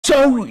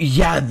So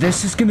yeah,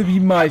 this is gonna be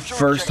my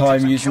first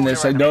time using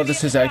this. I know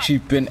this has actually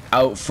been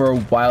out for a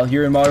while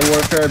here in Modern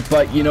Warfare,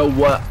 but you know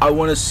what? I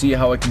want to see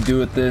how I can do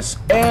with this.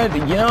 And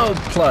you know,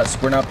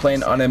 plus we're not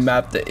playing on a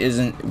map that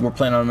isn't. We're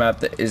playing on a map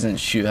that isn't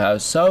Shoot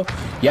House. So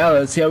yeah,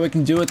 let's see how we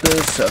can do with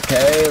this.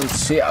 Okay, let's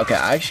see. Okay,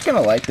 I actually kind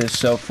of like this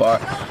so far.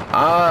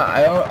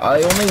 I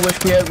only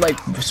wish we had like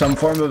some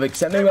form of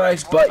extended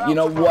mags, but you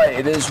know what?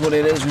 It is what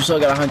it is. We still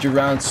got 100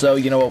 rounds, so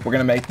you know what? We're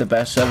gonna make the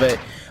best of it.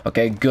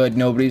 Okay, good.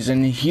 Nobody's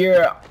in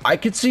here. I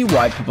could see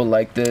why people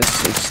like this.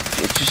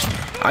 It's just,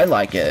 I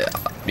like it.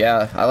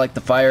 Yeah, I like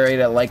the fire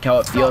rate. I like how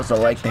it feels. I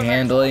like the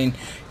handling.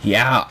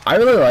 Yeah, I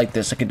really like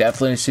this. I could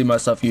definitely see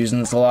myself using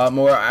this a lot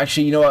more.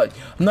 Actually, you know what?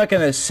 I'm not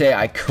going to say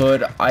I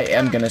could. I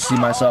am going to see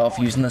myself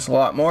using this a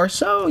lot more.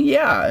 So,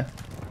 yeah.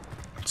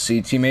 Let's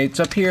see teammates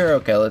up here.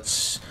 Okay,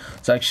 let's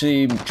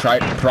actually try.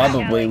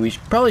 Probably we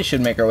probably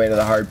should make our way to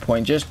the hard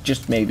point.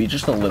 Just maybe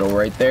just a little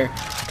right there.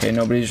 Okay,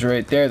 nobody's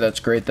right there. That's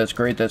great. That's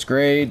great. That's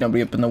great.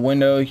 Nobody up in the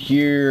window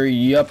here.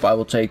 Yep, I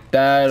will take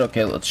that.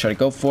 Okay, let's try to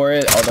go for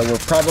it. Although we're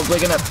probably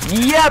gonna.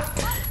 Yep.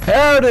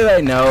 How did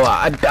I know?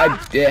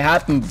 It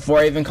happened before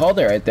I even called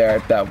it right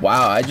there.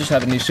 Wow, I just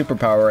have a new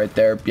superpower right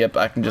there. Yep,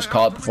 I can just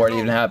call it before it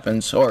even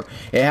happens, or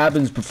it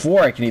happens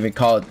before I can even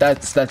call it.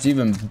 That's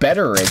even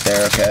better right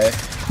there. Okay.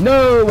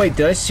 No, wait,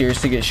 did I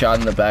seriously get shot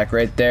in the back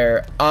right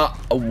there?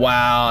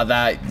 Wow,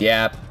 that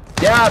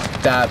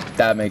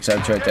makes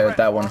sense right there.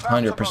 That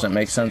 100%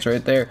 makes sense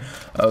right there.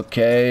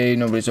 Okay,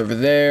 nobody's over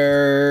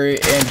there,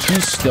 and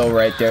he's still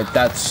right there.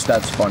 That's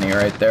funny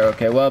right there.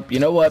 Okay, well, you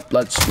know what?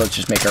 Let's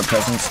just make our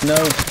presence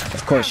known.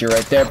 Of course, you're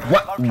right there.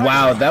 What?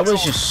 Wow, that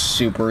was just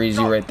super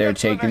easy right there,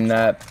 taking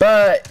that.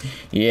 But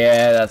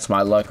yeah, that's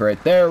my luck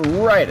right there,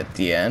 right at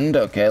the end.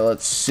 Okay,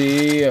 let's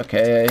see.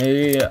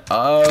 Okay,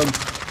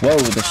 whoa,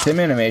 the stim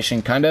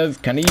animation kind of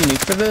unique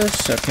for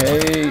this.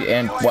 Okay,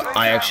 and what?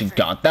 I actually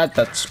got that.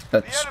 That's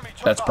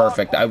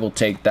perfect. I will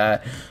take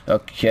that.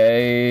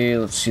 Okay,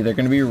 let's see. They're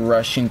gonna be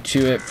rushing to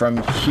it from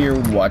here.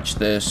 Watch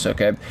this.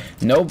 Okay,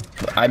 nope.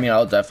 I mean,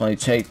 I'll definitely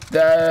take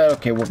that.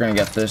 Okay, we're gonna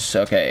get this.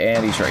 Okay,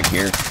 and he's right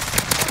here.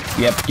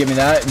 Yep, give me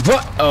that.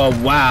 What? Oh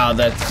wow,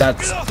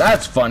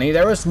 that's funny.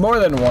 There was more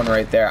than one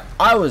right there.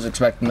 I was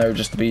expecting there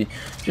just to be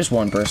just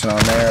one person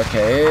on there.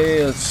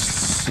 Okay, let's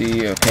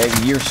see. Okay,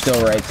 you're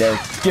still right there.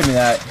 Give me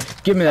that.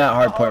 Give me that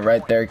hard point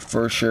right there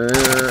for sure.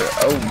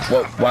 Oh,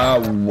 whoa,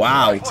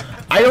 wow.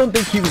 I don't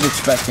think he was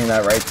expecting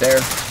that right there.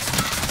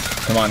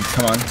 Come on.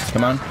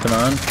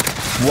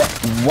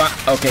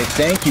 What? Okay,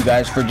 thank you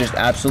guys for just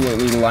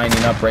absolutely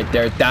lining up right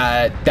there.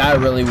 That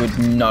really would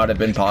not have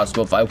been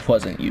possible if I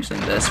wasn't using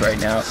this right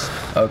now.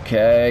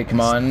 Okay, come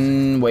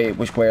on. Wait,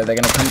 which way are they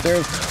gonna come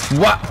through?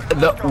 What?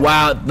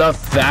 Wow, the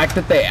fact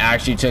that they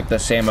actually took the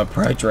same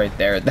approach right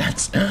there.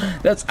 That's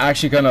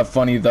actually kind of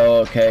funny though.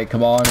 Okay,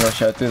 come on,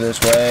 rush out through this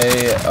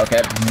way.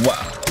 Okay.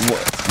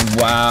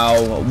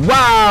 Wow,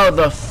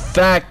 the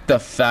fact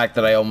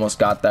that I almost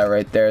got that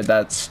right there,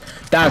 that's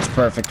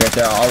perfect right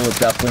there. I will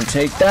definitely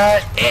take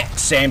that.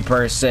 Same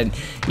person.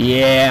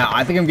 Yeah,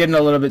 I think I'm getting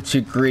a little bit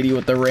too greedy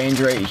with the range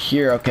right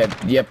here. Okay,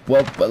 yep,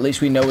 well, at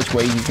least we know which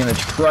way he's gonna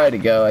try to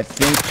go, I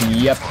think.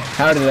 Yep,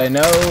 how did I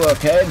know?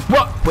 Okay,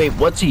 what? Wait,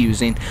 what's he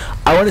using?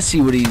 I want to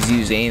see what he's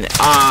using.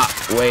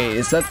 Wait,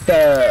 is that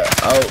the...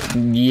 Oh,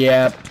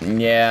 yep,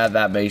 yeah,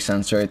 that makes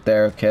sense right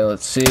there. Okay,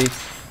 let's see.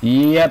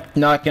 Yep,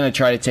 not gonna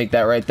try to take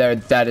that right there.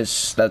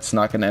 That's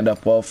not gonna end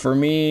up well for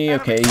me.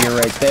 Okay, you're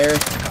right there.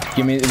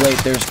 Give me, wait,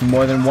 there's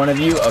more than one of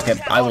you. Okay,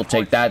 I will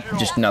take that.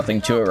 Just nothing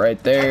to it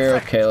right there.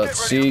 Okay,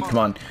 let's see.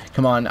 Come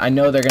on. I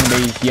know they're gonna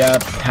be,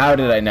 yep. How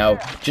did I know?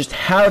 Just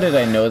how did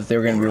I know that they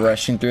were gonna be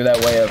rushing through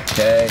that way?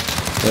 Okay.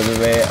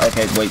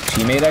 Okay, wait,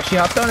 teammate actually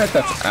hopped on it.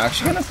 That's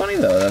actually kind of funny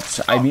though.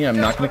 I mean,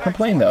 I'm not gonna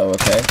complain though.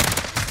 Okay.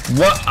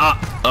 What?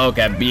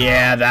 Okay,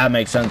 yeah, that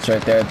makes sense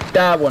right there.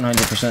 That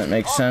 100%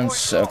 makes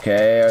sense.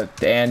 Okay,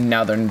 and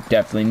now they're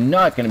definitely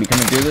not going to be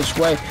coming through this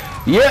way.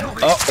 Yeah,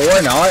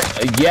 or not.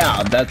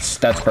 Yeah, that's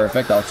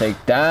perfect. I'll take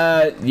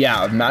that.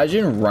 Yeah,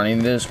 imagine running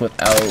this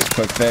without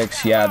quick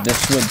fix. Yeah,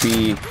 this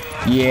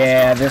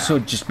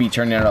would just be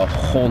turning out a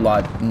whole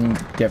lot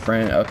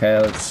different. Okay,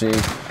 let's see.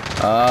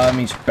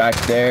 He's back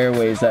there.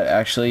 Wait, is that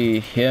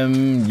actually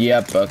him?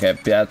 Yep, okay,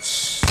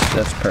 that's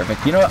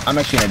perfect. You know what? I'm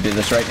actually gonna do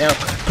this right now.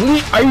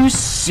 Please, are you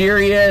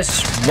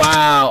serious?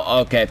 Wow,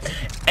 okay.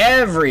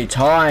 Every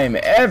time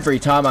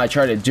I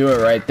try to do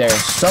it right there,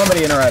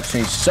 somebody interrupts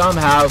me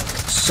somehow,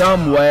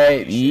 some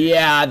way.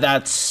 Yeah,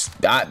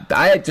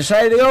 I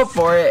decided to go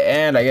for it,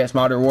 and I guess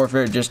Modern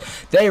Warfare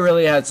they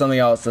really had something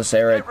else to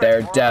say right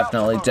there.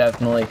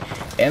 Definitely.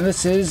 And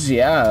this is,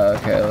 yeah,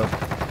 okay.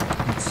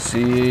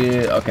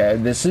 See, okay,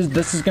 this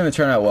is gonna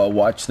turn out well.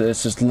 Watch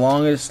this. As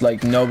long as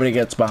like nobody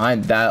gets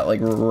behind that like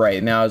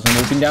right now as I'm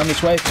moving down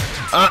this way.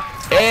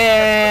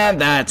 And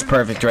that's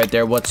perfect right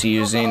there. What's he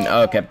using?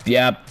 Okay,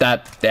 yeah,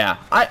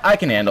 I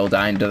can handle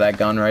dying to that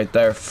gun right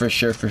there for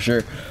sure.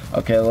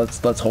 Okay,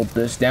 let's hold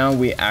this down.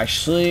 We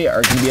actually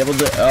are gonna be able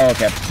to. Oh,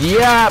 okay,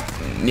 yeah,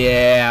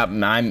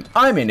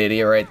 I'm an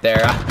idiot right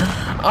there.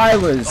 I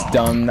was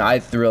dumb.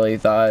 I really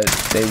thought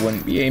they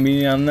wouldn't be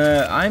aiming on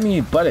that. I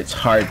mean, but it's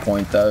hard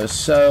point though,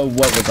 so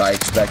what was I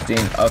expecting?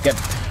 Okay.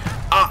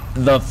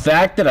 The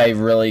fact that I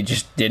really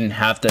just didn't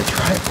have to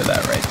try for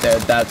that right there,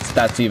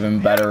 that's even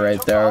better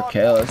right there.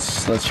 Okay,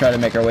 let's try to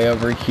make our way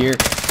over here.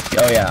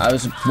 Oh yeah,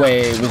 was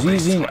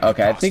using,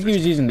 okay, I think he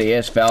was using the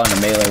ASFL and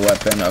a melee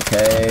weapon.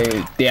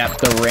 Okay, yeah,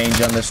 the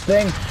range on this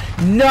thing.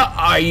 No,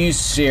 are you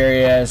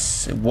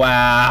serious?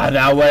 Wow,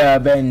 that would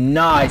have been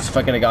nice if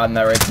I could have gotten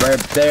that right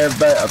there,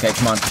 but okay,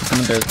 come on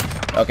through.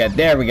 Okay,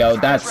 there we go.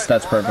 That's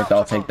perfect.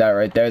 I'll take that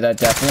right there. That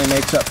definitely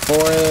makes up for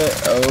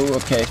it. Oh,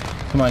 okay.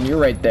 Come on, you're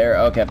right there.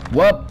 Okay.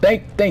 Well,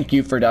 thank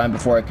you for dying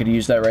before I could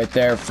use that right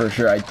there for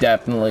sure. I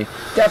definitely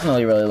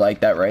really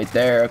like that right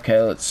there. Okay,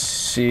 let's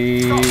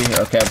see.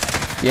 Okay.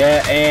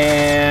 Yeah,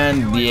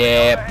 and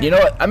yeah, you know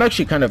what? I'm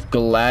actually kind of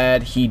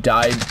glad he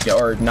died,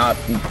 or not.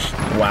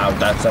 Wow,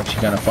 that's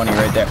actually kind of funny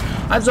right there.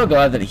 I'm so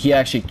glad that he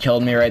actually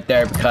killed me right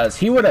there, because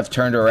he would have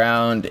turned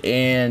around,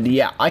 and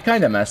yeah, I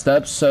kind of messed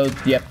up. So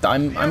yep,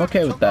 I'm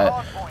okay with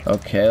that.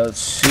 Okay, let's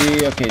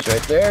see. Okay, he's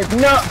right there.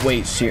 No,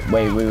 wait,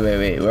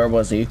 wait. Where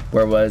was he?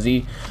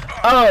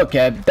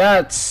 Okay,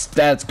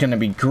 that's gonna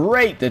be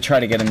great to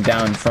try to get him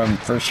down from,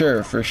 for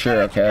sure.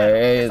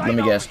 Okay, let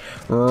me guess,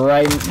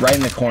 right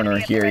in the corner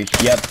here.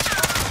 Yep.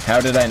 How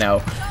did I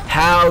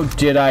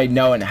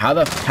know? And how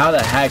the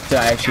heck did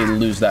I actually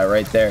lose that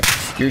right there?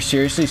 You're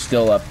seriously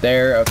still up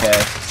there?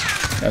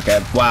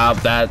 Okay. Wow,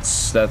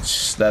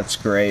 that's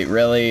great.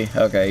 Really?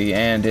 Okay,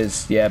 and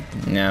his, yep,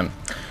 yeah.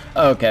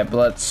 Okay, but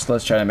let's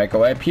try to make our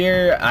way up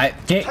here.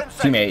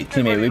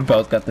 Teammate, we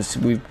both got this.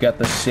 We've got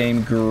the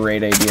same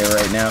great idea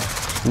right now.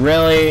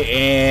 Really,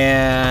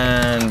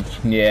 and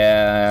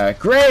yeah,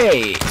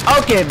 great.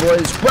 Okay,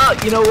 boys. Well,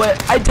 you know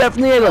what? I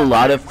definitely had a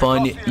lot of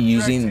fun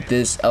using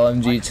this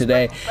LMG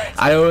today.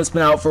 I know it's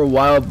been out for a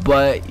while,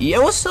 but yeah,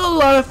 it was still a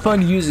lot of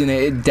fun using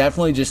it. It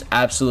definitely just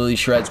absolutely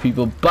shreds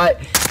people. But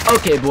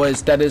okay,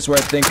 boys, that is where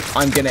I think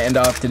I'm gonna end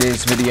off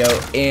today's video,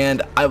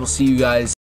 and I will see you guys